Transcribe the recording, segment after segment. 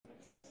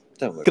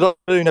Don't worry. Good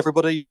afternoon,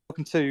 everybody.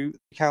 Welcome to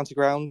the County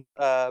Ground.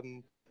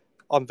 I'm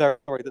very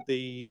sorry that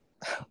the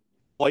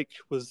mic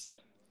was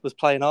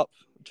playing up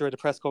during the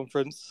press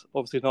conference.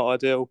 Obviously not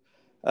ideal.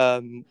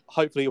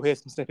 Hopefully you'll hear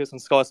some snippets on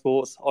Sky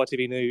Sports,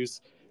 ITV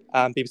News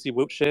and BBC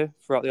Wiltshire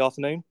throughout the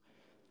afternoon.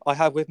 I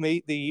have with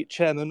me the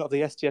chairman of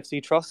the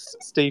STFC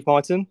Trust, Steve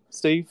Mytton.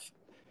 Steve,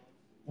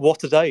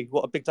 what a day.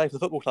 What a big day for the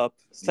football club.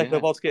 It's taken a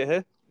while to get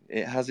here.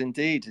 It has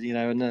indeed,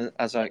 and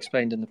as I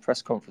explained in the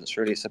press conference,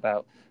 really it's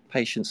about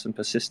patience and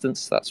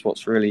persistence. That's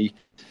what's really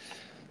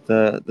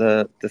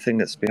the thing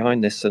that's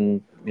behind this.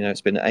 And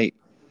it's been eight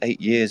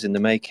years in the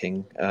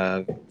making.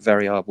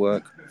 Very hard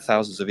work,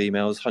 thousands of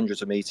emails,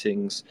 hundreds of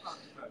meetings,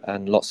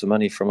 and lots of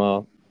money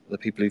from the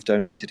people who've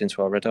donated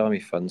into our Red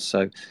Army Fund.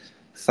 So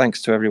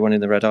thanks to everyone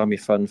in the Red Army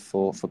Fund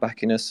for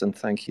backing us, and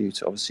thank you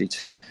to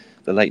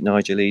the late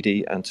Nigel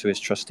Eady and to his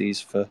trustees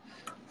for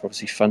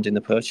obviously funding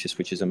the purchase,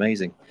 which is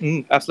amazing.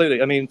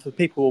 Absolutely. I mean, for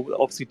people that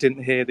obviously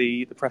didn't hear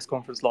the press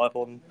conference live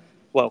on,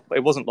 well, it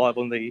wasn't live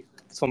on the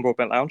Tom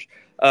Broadbent Lounge.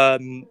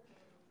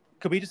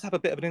 Could we just have a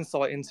bit of an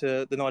insight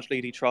into the Nigel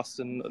Eady Trust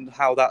and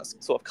how that's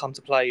sort of come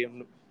to play,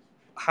 and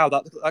how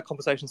that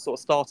conversation sort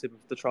of started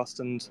with the Trust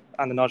and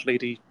the Nigel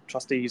Eady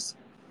trustees?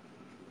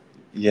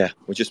 Yeah,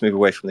 we'll just move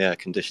away from the air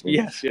conditioning.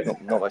 Yes, yeah.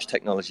 Not much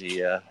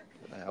technology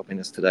helping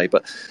us today.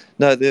 But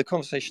no, the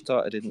conversation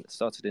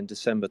started in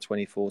December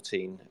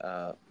 2014,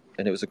 and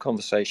it was a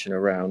conversation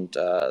around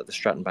the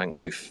Stratton Bank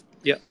roof.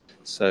 Yeah.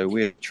 So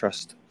we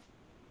trust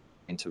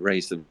to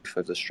raise the roof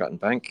of the Stratton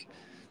Bank.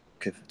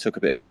 Took a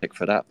bit of pick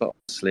for that, but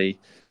obviously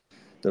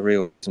the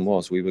real reason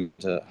was we were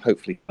to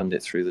hopefully fund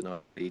it through the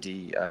Nigel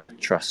Eady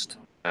Trust.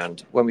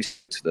 And when we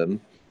spoke to them,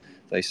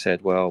 they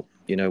said, well,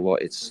 you know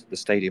what, it's the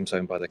stadium's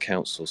owned by the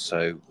council,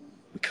 so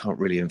we can't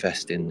really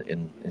invest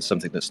in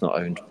something that's not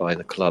owned by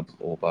the club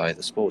or by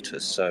the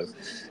supporters. So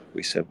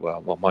we said,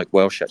 well, Mike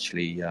Welsh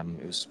actually,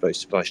 who was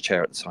supposed to be vice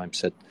chair at the time,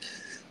 said,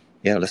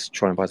 yeah, let's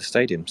try and buy the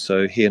stadium.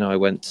 So he and I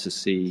went to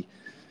see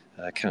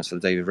Councillor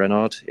David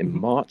Renard in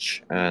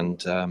March,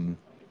 and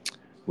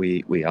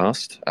we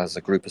asked, as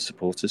a group of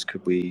supporters,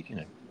 could we,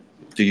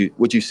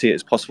 would you see it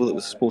as possible that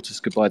the supporters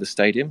could buy the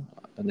stadium?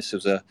 And this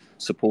was a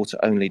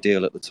supporter-only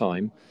deal at the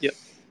time. Yep.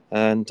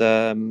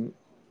 And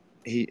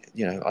he,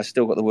 I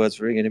still got the words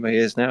ringing in my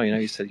ears now.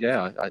 He said,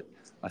 "Yeah,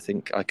 I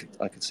think I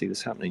could see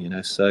this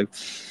happening." So I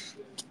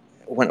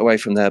went away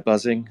from there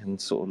buzzing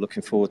and sort of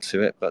looking forward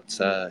to it, but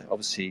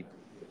obviously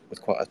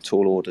with quite a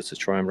tall order to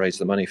try and raise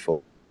the money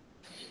for.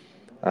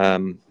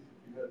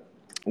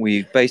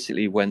 We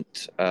basically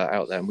went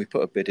out there and we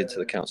put a bid into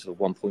the council of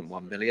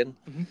 1.1 million,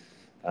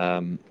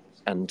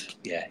 and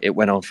yeah, it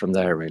went on from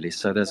there really.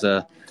 So there's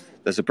a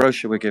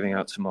brochure we're giving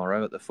out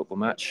tomorrow at the football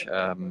match.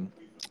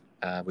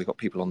 We've got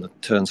people on the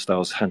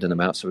turnstiles handing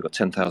them out, so we've got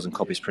 10,000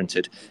 copies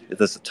printed.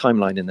 There's a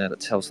timeline in there that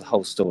tells the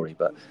whole story,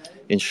 but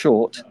in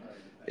short,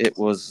 it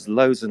was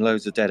loads and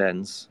loads of dead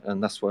ends,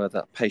 and that's where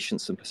that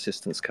patience and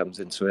persistence comes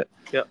into it.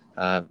 Yep.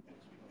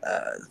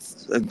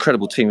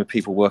 Incredible team of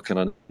people working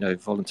on,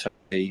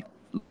 voluntary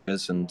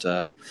and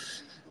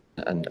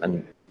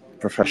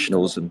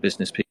professionals and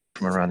business people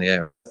from around the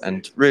area,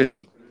 and really,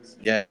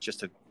 yeah,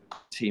 just a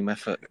team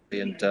effort,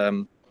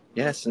 and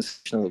yeah,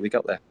 sensational that we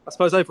got there. I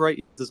suppose over 8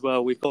 years as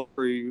well, we've got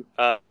through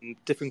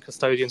different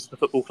custodians of the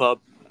football club.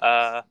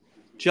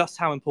 Just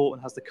how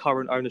important has the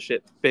current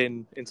ownership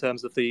been in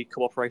terms of the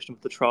cooperation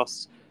with the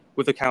trust,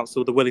 with the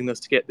council, the willingness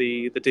to get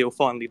the deal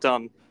finally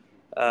done?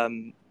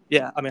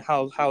 Yeah, I mean,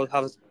 how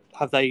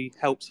have they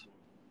helped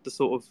the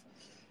sort of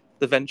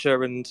the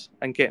venture and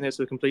getting it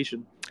to a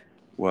completion?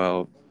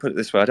 Well, put it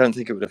this way, I don't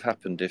think it would have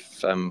happened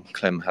if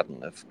Clem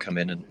hadn't have come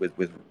in and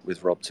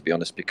with Rob, to be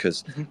honest,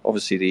 because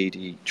obviously the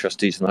Eady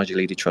trustees, the Nigel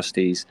Eady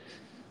trustees,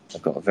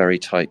 have got a very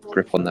tight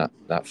grip on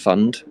that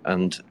fund,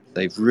 and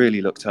they've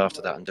really looked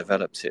after that and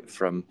developed it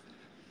from,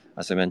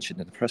 as I mentioned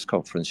in the press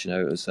conference,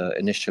 it was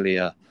initially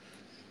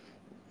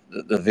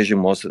the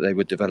vision was that they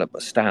would develop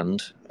a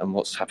stand, and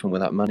what's happened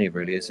with that money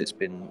really is it's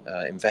been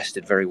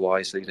invested very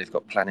wisely. They've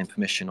got planning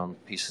permission on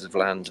pieces of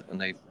land,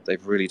 and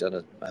they've really done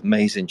an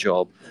amazing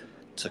job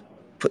to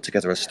put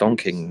together a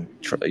stonking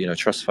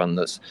trust fund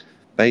that's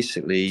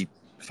basically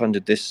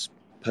funded this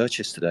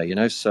purchase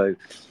today. So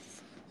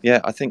yeah,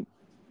 I think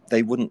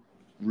they wouldn't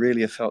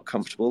really have felt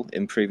comfortable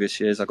in previous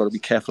years. I've got to be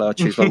careful how I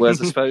choose my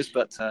words, I suppose,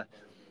 but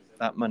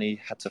that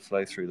money had to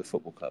flow through the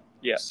football club.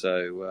 Yeah.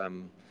 So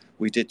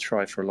we did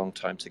try for a long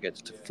time to get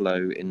it to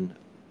flow in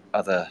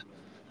other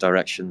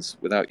directions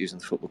without using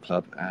the football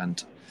club,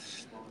 and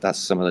that's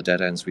some of the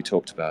dead ends we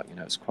talked about.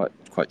 It's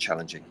quite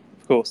challenging.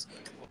 Of course.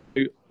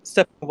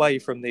 Stepping away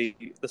from the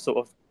sort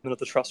of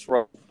the trust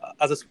role,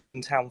 as a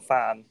Swindon Town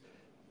fan,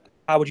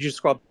 how would you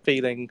describe the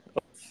feeling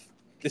of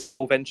this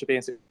whole venture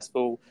being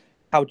successful?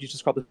 How would you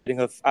describe the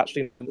feeling of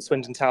actually the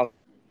Swindon Town,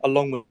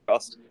 along with the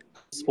trust,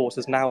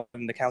 supporters now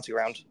in the county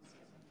ground?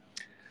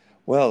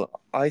 Well,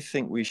 I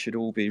think we should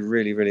all be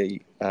really,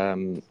 really,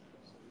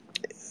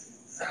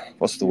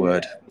 what's the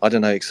word? I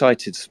don't know,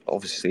 excited's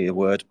obviously a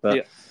word,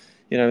 but,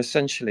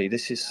 essentially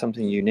this is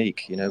something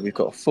unique. We've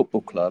got a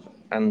football club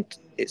and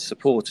its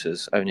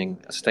supporters owning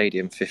a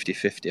stadium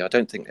 50-50. I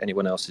don't think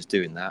anyone else is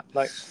doing that.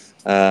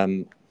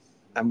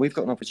 And we've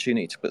got an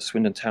opportunity to put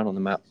Swindon Town on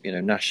the map,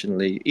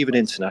 nationally, even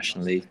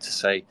internationally, to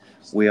say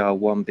we are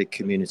one big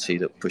community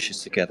that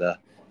pushes together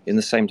in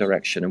the same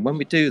direction. And when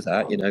we do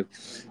that,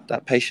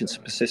 that patience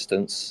and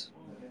persistence,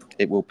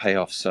 it will pay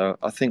off. So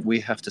I think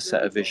we have to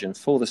set a vision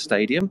for the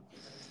stadium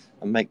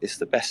and make this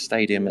the best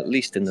stadium, at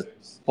least in the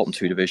bottom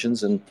two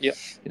divisions, and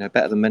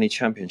better than many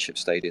championship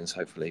stadiums,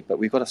 hopefully. But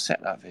we've got to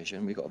set that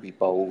vision. We've got to be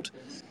bold,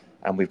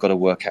 and we've got to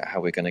work out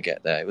how we're going to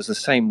get there. It was the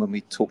same when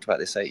we talked about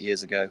this 8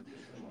 years ago.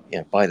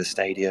 Buy the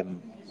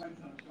stadium.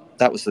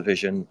 That was the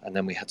vision, and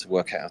then we had to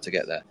work out how to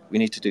get there. We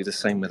need to do the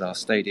same with our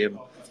stadium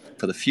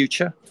for the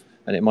future,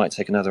 and it might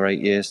take another 8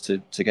 years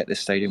to get this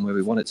stadium where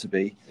we want it to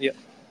be.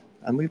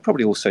 And we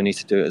probably also need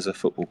to do it as a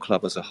football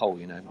club as a whole,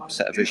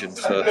 set a vision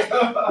for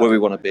where we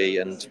want to be,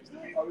 and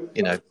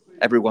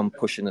everyone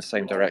push in the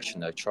same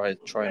direction though. Try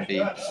and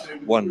be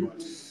one,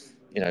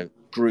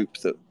 group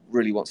that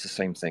really wants the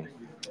same thing.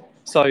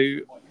 So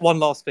one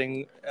last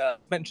thing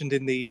mentioned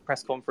in the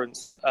press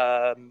conference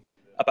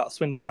about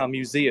Swindon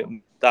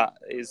Museum that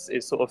is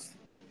sort of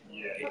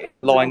in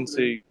line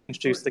to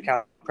introduce the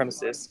county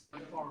premises.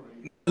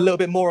 A little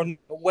bit more on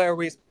where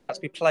we expect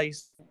to be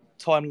placed,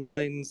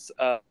 timelines.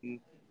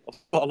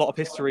 We've got a lot of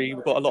history.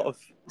 We've got a lot of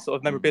sort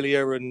of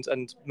memorabilia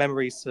and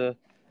memories to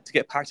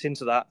get packed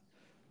into that.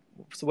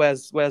 So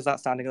where's that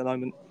standing at the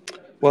moment?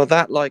 Well,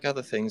 that, like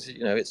other things,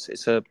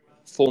 it's a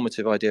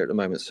formative idea at the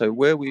moment. So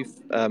where we've,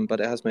 but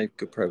it has made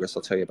good progress.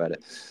 I'll tell you about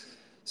it.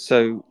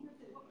 So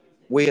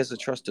we as a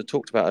trust have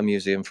talked about a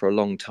museum for a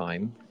long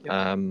time.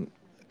 A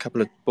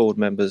couple of board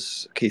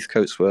members, Keith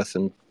Coatsworth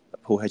and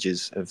Paul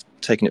Hedges, have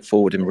taken it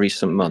forward in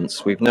recent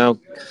months. We've now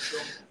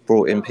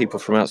brought in people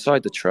from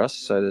outside the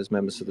trust, so there's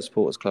members of the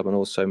supporters club and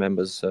also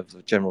members of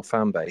the general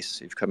fan base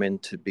who've come in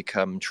to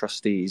become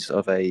trustees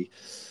of a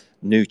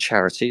new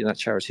charity. That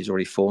charity's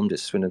already formed.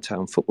 It's Swindon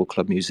Town Football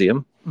Club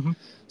Museum.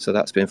 So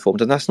that's been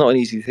formed, and that's not an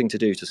easy thing to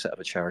do, to set up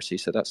a charity.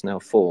 So that's now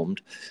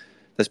formed.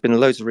 There's been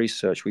loads of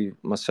research.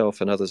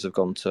 Myself and others have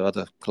gone to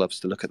other clubs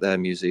to look at their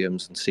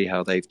museums and see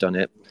how they've done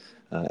it.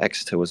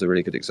 Exeter was a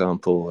really good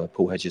example.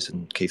 Paul Hedges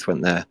and Keith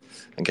went there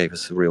and gave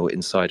us a real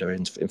insider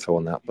info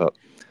on that. But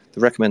the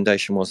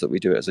recommendation was that we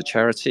do it as a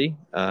charity.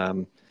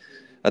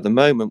 At the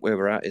moment, where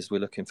we're at is we're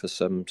looking for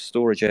some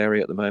storage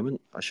area at the moment.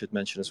 I should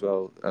mention as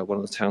well, one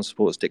of the town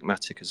supporters, Dick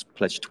Mattick, has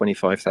pledged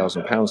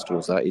 £25,000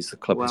 towards that. He's the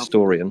club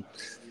historian,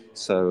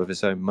 so of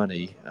his own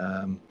money,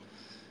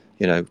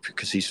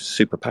 because he's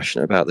super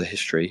passionate about the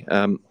history.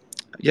 And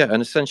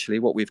essentially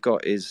what we've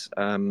got is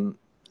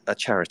a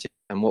charity,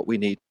 and what we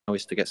need now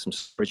is to get some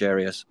storage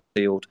areas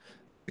sealed,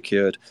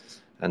 secured,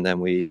 and then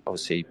we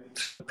obviously,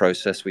 the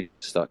process, we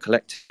start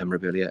collecting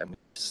memorabilia and we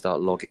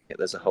start logging it.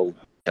 There's a whole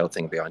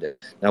thing behind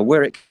it. Now,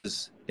 where it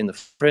goes in the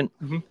print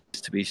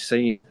is to be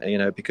seen,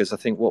 because I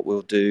think what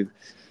we'll do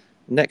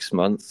next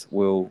month,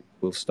 we'll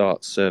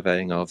start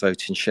surveying our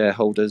voting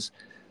shareholders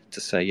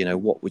to say,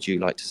 what would you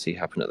like to see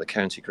happen at the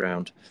county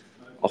ground?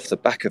 Off the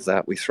back of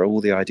that, we throw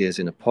all the ideas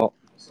in a pot.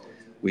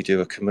 We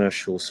do a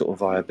commercial sort of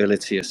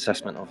viability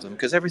assessment of them,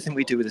 because everything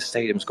we do with the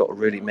stadium's got to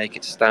really make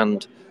it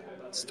stand,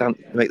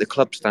 make the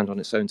club stand on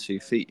its own 2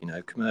 feet,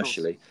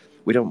 commercially.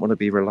 We don't want to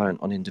be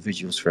reliant on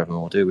individuals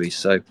forevermore, do we?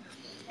 So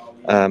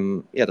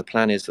the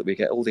plan is that we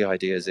get all the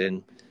ideas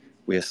in,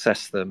 we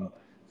assess them,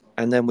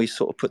 and then we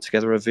sort of put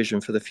together a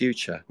vision for the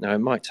future. Now, it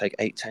might take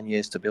 8-10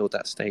 years to build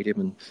that stadium,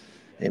 and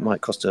it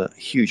might cost a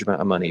huge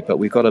amount of money, but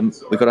we've got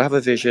to have a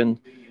vision,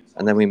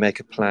 and then we make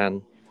a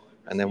plan,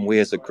 and then we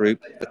as a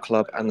group, the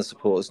club and the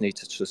supporters, need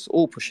to just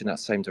all push in that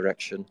same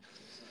direction.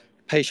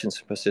 Patience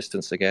and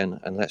persistence again,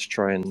 and let's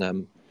try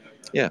and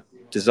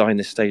design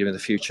this stadium in the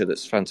future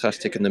that's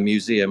fantastic, and the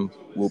museum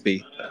will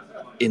be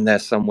in there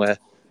somewhere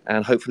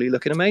and hopefully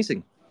looking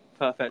amazing.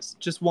 Perfect.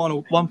 Just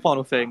one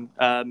final thing.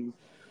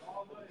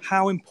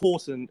 How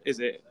important is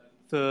it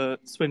for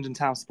Swindon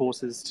Town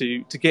supporters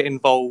to get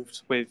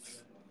involved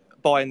with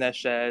buying their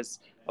shares?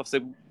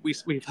 Obviously,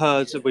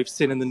 we've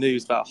seen in the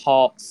news about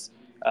Hearts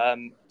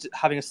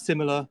having a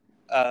similar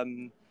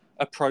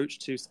approach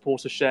to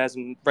supporter shares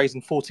and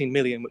raising 14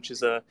 million, which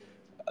is a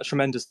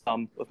tremendous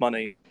sum of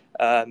money.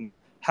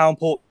 How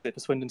important is it for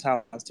Swindon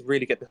Town to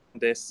really get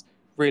behind this,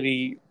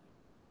 really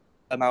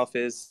their mouth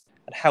is,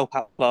 and help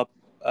out the club?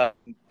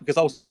 Because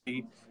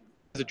ultimately,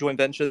 as a joint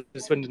venture,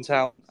 Swindon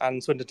Town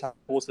and Swindon Town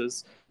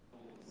supporters,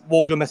 what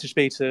would your message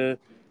be to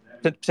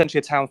potentially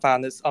a town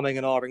fan that's umming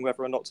and ahhing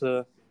whether or not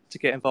to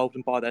get involved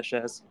and buy their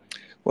shares?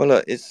 Well,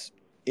 look, it's,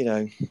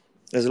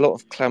 there's a lot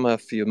of clamour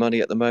for your money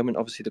at the moment.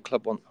 Obviously, the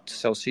club want to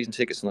sell season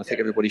tickets, and I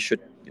think everybody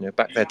should,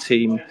 back their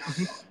team.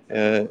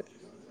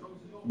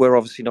 We're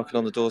obviously knocking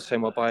on the door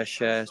saying we'll buy a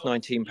share. It's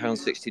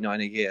 £19.69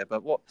 a year.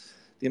 But what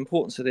the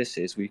importance of this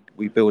is,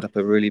 we build up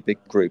a really big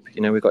group.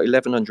 We've got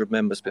 1,100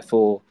 members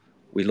before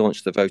we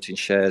launched the voting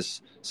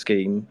shares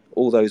scheme.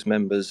 All those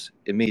members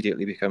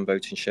immediately become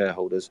voting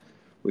shareholders.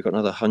 We've got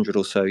another 100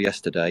 or so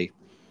yesterday.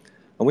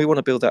 And we want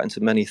to build that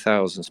into many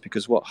thousands,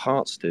 because what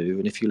Hearts do,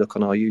 and if you look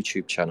on our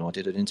YouTube channel, I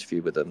did an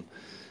interview with them,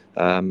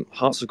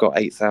 Hearts have got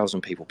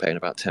 8,000 people paying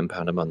about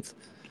 £10 a month,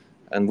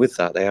 and with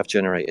that, they have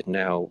generated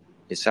now.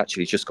 It's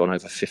actually just gone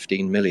over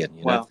 15 million.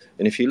 You know,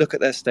 and if you look at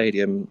their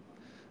stadium,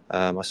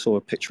 I saw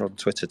a picture on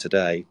Twitter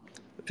today.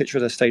 A picture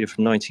of their stadium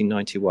from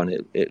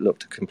 1991. It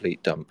looked a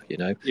complete dump. You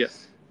know. Yeah.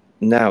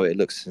 Now it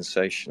looks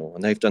sensational,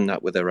 and they've done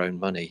that with their own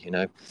money. You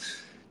know.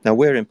 Now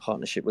we're in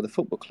partnership with the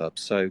football club,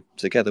 so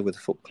together with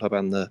the football club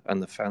and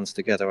the fans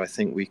together, I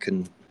think we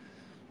can,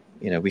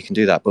 we can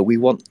do that. But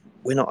we're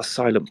not a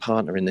silent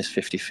partner in this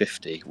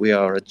 50-50. We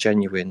are a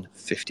genuine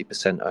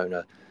 50%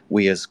 owner.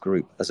 We as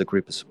a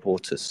group of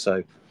supporters.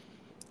 So,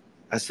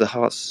 as the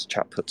Hearts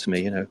chap put to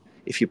me,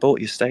 if you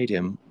bought your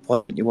stadium, why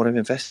don't you want to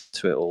invest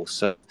into it all?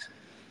 So,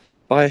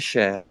 buy a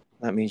share.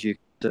 That means you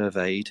get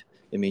surveyed.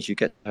 It means you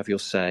get to have your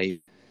say.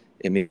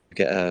 It means you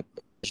get a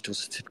digital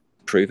certificate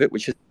to prove it,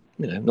 which is,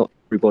 not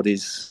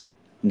everybody's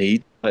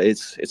need, but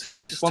it's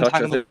just one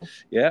time.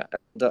 Yeah,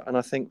 and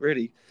I think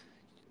really,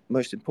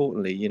 most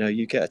importantly,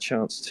 you get a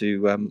chance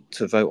to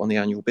vote on the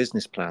annual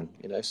business plan.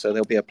 So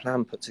there'll be a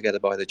plan put together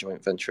by the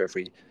joint venture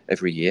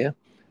every year,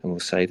 and we'll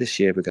say this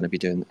year we're going to be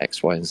doing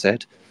X, Y, and Z,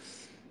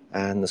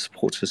 and the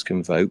supporters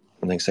can vote,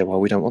 and they can say,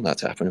 well, we don't want that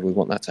to happen, we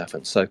want that to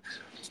happen. So,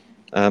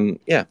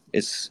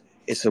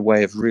 it's a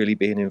way of really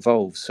being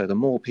involved. So the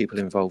more people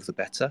involved, the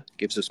better. It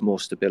gives us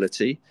more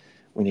stability.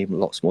 We need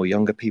lots more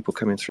younger people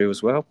coming through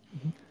as well.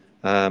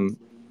 Mm-hmm.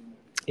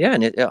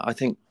 I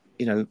think,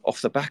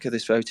 off the back of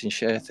this voting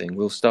share thing,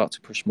 we'll start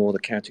to push more the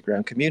County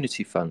Ground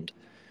Community Fund,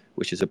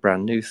 which is a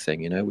brand new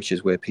thing, which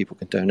is where people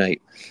can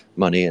donate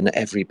money, and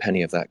every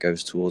penny of that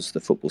goes towards the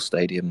football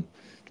stadium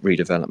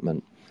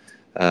redevelopment.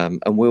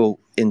 And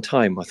in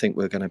time, I think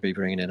we're going to be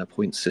bringing in a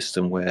point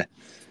system where,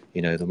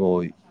 the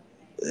more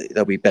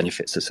there'll be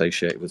benefits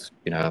associated with,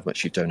 how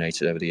much you've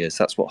donated over the years.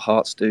 That's what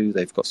Hearts do.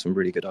 They've got some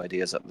really good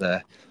ideas up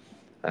there.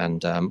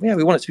 And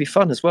we want it to be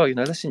fun as well.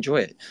 Let's enjoy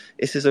it.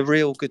 This is a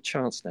real good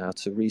chance now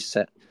to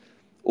reset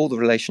all the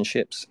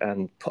relationships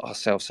and put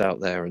ourselves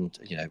out there and,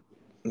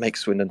 make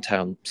Swindon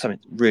Town something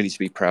really to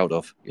be proud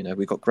of.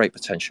 We've got great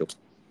potential.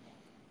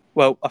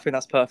 Well, I think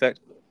that's perfect.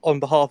 On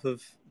behalf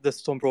of the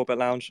Sir Tom Broadbent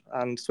Lounge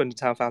and Swindon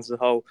Town fans as a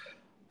whole,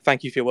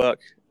 thank you for your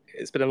work.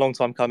 It's been a long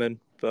time coming,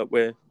 but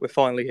we're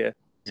finally here.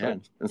 So. Yeah,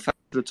 and thank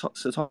you to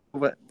Sir Tom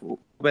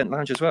Broadbent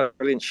Lounge as well.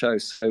 Brilliant show.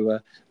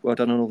 So well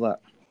done on all that.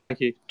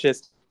 Thank you.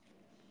 Cheers.